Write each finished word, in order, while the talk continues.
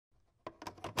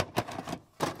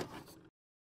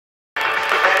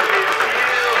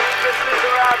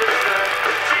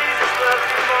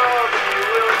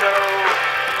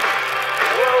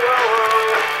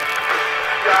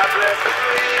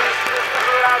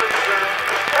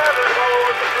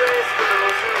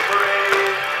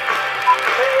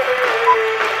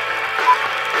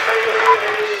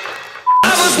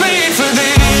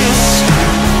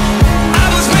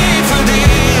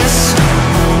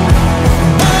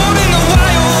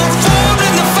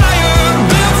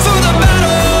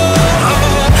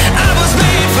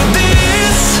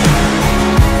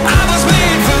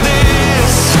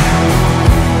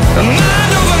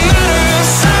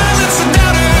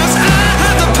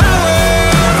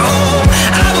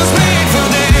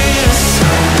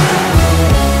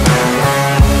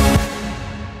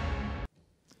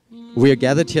We are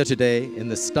gathered here today in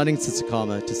the stunning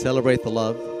Tsitsikamma to celebrate the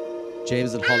love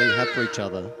James and Holly have for each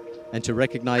other and to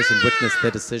recognize and witness their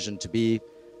decision to be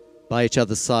by each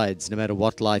other's sides no matter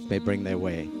what life may bring their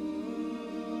way.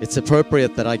 It's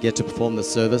appropriate that I get to perform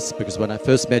this service because when I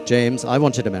first met James, I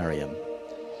wanted to marry him.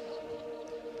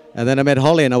 And then I met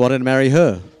Holly and I wanted to marry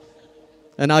her.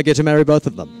 And now I get to marry both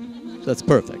of them. That's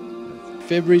perfect.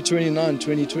 February 29,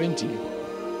 2020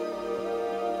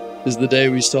 is the day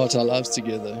we start our lives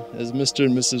together as Mr.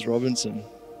 and Mrs. Robinson.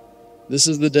 This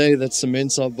is the day that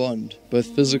cements our bond, both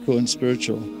physical and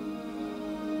spiritual.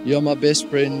 You are my best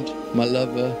friend, my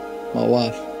lover, my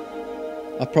wife.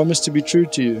 I promise to be true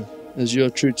to you as you are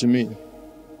true to me.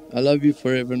 I love you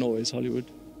forever and always, Hollywood.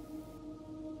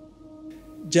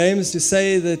 James, to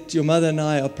say that your mother and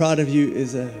I are proud of you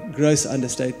is a gross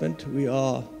understatement. We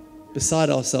are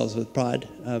beside ourselves with pride.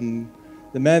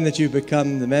 The man that you've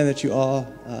become, the man that you are,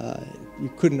 you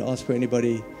couldn't ask for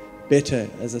anybody better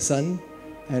as a son.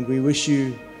 And we wish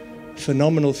you a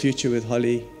phenomenal future with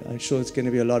Holly. I'm sure it's going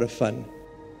to be a lot of fun.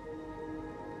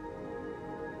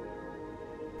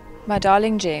 My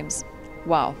darling James,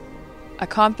 wow. I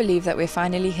can't believe that we're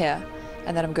finally here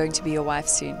and that I'm going to be your wife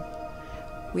soon.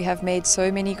 We have made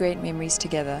so many great memories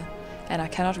together, and I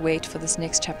cannot wait for this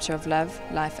next chapter of love,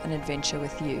 life and adventure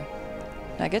with you.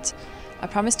 Nugget, I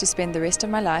promise to spend the rest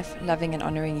of my life loving and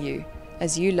honoring you,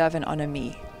 as you love and honor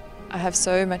me. I have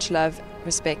so much love,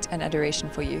 respect and adoration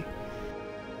for you.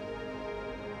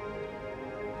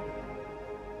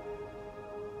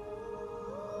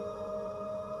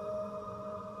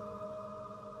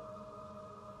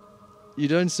 You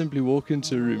don't simply walk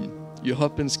into a room, you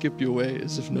hop and skip your way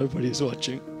as if nobody is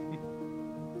watching.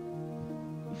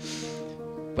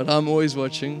 But I'm always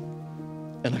watching,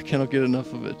 and I cannot get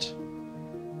enough of it.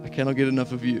 I cannot get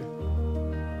enough of you.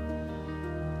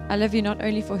 I love you not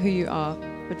only for who you are,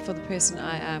 but for the person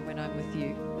I am when I'm with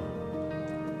you.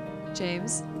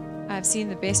 James, I have seen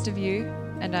the best of you,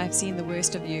 and I have seen the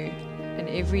worst of you, and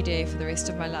every day for the rest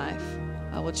of my life,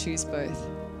 I will choose both.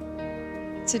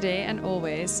 Today and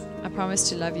always, I promise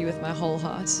to love you with my whole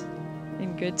heart,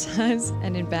 in good times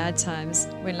and in bad times,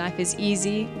 when life is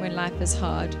easy, when life is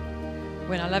hard,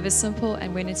 when our love is simple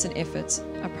and when it's an effort.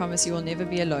 I promise you will never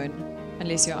be alone,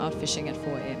 unless you're out fishing at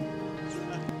 4 a.m.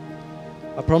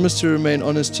 I promise to remain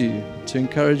honest to you, to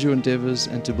encourage your endeavors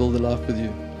and to build a life with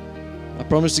you. I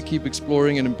promise to keep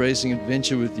exploring and embracing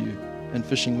adventure with you and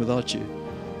fishing without you.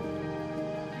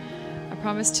 I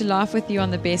promise to laugh with you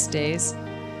on the best days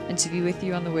and to be with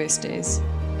you on the worst days.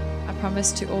 I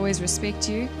promise to always respect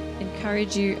you,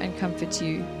 encourage you and comfort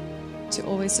you, to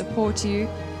always support you,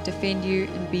 defend you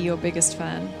and be your biggest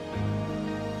fan.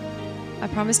 I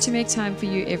promise to make time for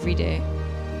you every day,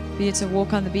 be it a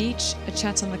walk on the beach, a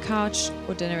chat on the couch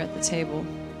or dinner at the table.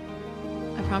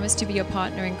 I promise to be your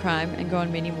partner in crime and go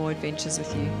on many more adventures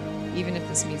with you, even if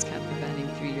this means camper vanning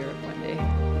through Europe one day.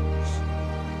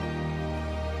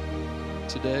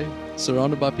 Today,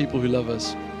 surrounded by people who love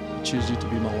us, I choose you to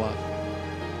be my wife.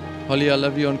 Holly, I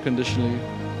love you unconditionally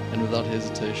and without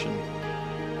hesitation.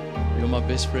 You're my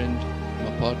best friend,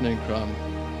 my partner in crime,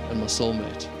 and my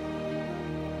soulmate.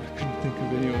 I couldn't think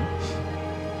of anyone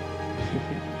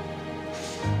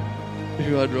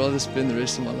who I'd rather spend the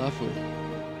rest of my life with.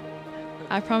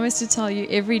 I promise to tell you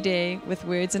every day with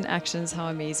words and actions how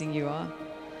amazing you are.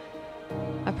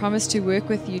 I promise to work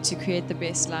with you to create the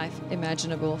best life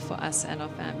imaginable for us and our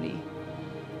family.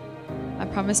 I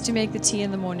promise to make the tea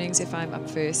in the mornings if I'm up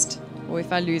first, or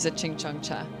if I lose at Ching Chong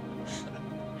Cha.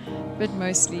 But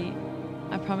mostly,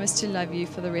 I promise to love you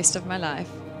for the rest of my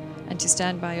life and to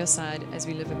stand by your side as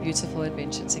we live a beautiful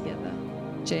adventure together.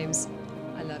 James,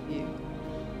 I love you.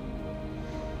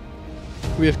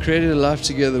 We have created a life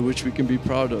together which we can be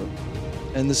proud of,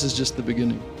 and this is just the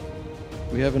beginning.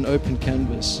 We have an open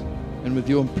canvas, and with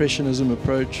your impressionism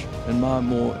approach and my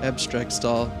more abstract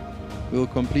style, we will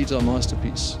complete our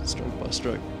masterpiece, stroke by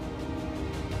stroke.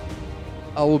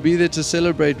 I will be there to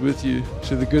celebrate with you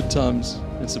through the good times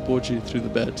and support you through the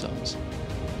bad times.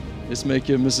 Let's make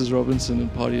you Mrs. Robinson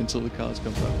and party until the cows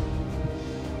come back.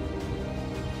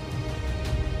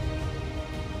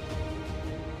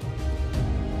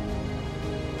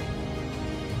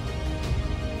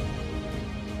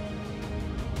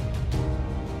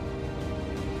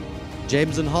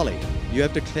 James and Holly, you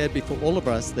have declared before all of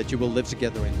us that you will live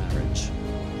together in marriage.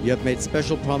 You have made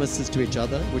special promises to each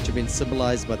other, which have been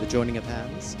symbolized by the joining of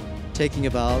hands, taking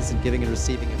of vows, and giving and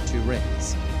receiving of 2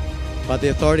 rings. By the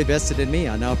authority vested in me,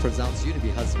 I now pronounce you to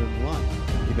be husband and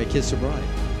wife. You may kiss your bride.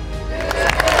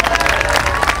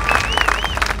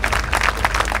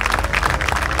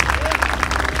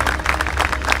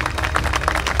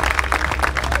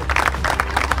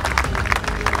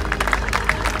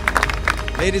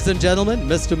 Ladies and gentlemen,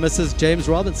 Mr. and Mrs. James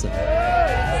Robinson.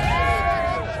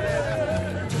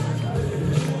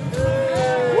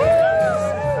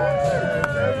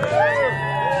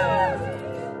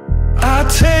 I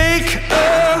take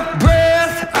a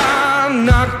breath, I'm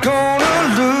not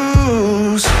gonna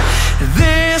lose.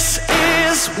 This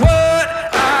is what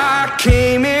I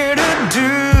came here to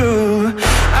do.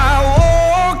 I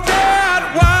walk that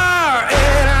wire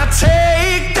and I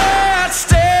take that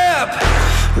step.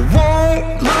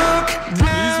 Won't look.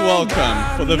 Please welcome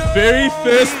for the very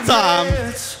first time,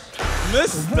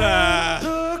 Mr.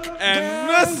 and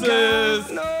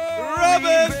Mrs.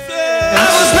 Robinson. I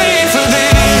was made for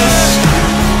this.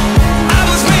 I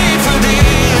was made for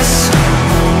this.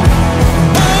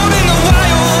 Born in the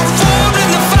wild, formed in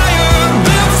the fire,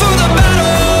 built for the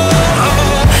battle.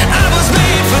 Oh, I was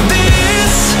made for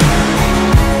this.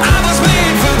 I was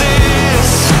made for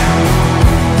this.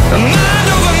 Mind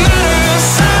over matter,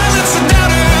 silence the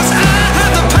doubters. I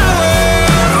have the power.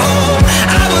 Oh,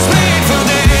 I was made for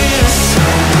this.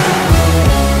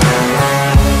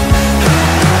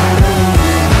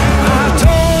 I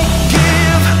don't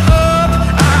give up,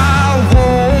 I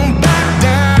won't back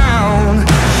down.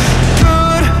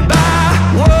 Goodbye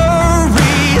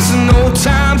worries, no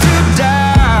time to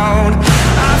down.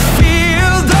 I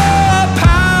feel the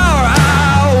power,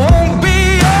 I won't be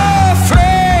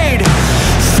afraid.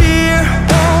 Fear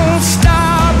won't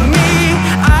stop me,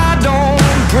 I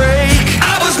don't break. I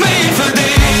was made for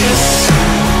this.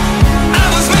 I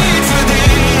was made for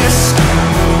this.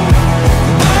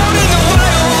 Born in the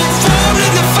wild, formed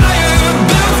in the fire,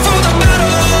 built for the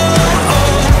battle.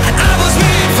 Oh, I was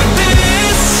made for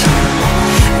this.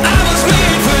 I was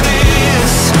made for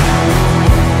this.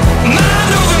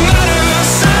 Mind over matter,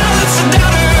 silence the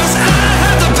doubters. I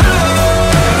have the power.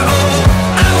 Oh,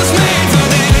 I was made for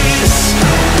this.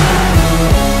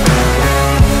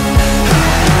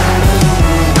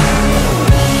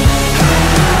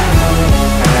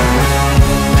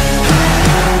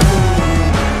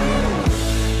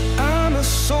 I'm a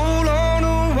soul on a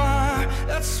wire.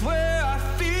 That's where I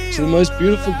feel. She's the most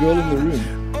beautiful girl in the room.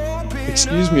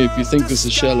 Excuse me if you think this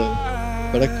is shallow,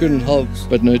 but I couldn't help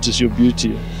but notice your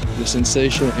beauty, your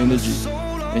sensational energy,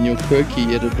 and your quirky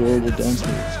yet adorable dance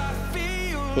moves.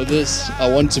 For this, I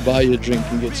want to buy you a drink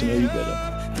and get to know you better.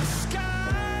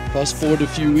 Fast forward a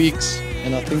few weeks,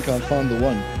 and I think I found the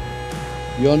one.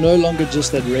 You are no longer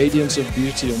just that radiance of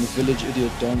beauty on the Village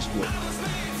Idiot dance floor,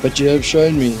 but you have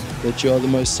shown me that you are the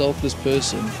most selfless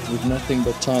person with nothing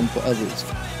but time for others.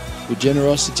 Your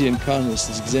generosity and kindness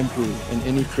is exemplary, and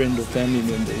any friend or family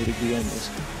member would agree on this.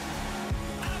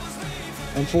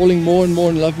 I'm falling more and more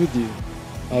in love with you.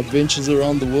 Our adventures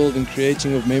around the world and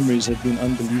creating of memories have been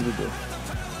unbelievable.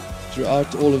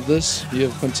 Throughout all of this, you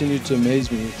have continued to amaze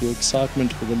me with your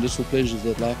excitement for the little pleasures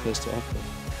that life has to offer.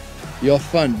 You are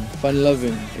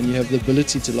fun-loving, and you have the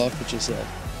ability to laugh at yourself.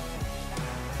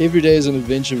 Every day is an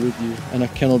adventure with you, and I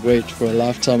cannot wait for a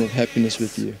lifetime of happiness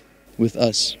with you, with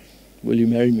us. Will you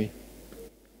marry me?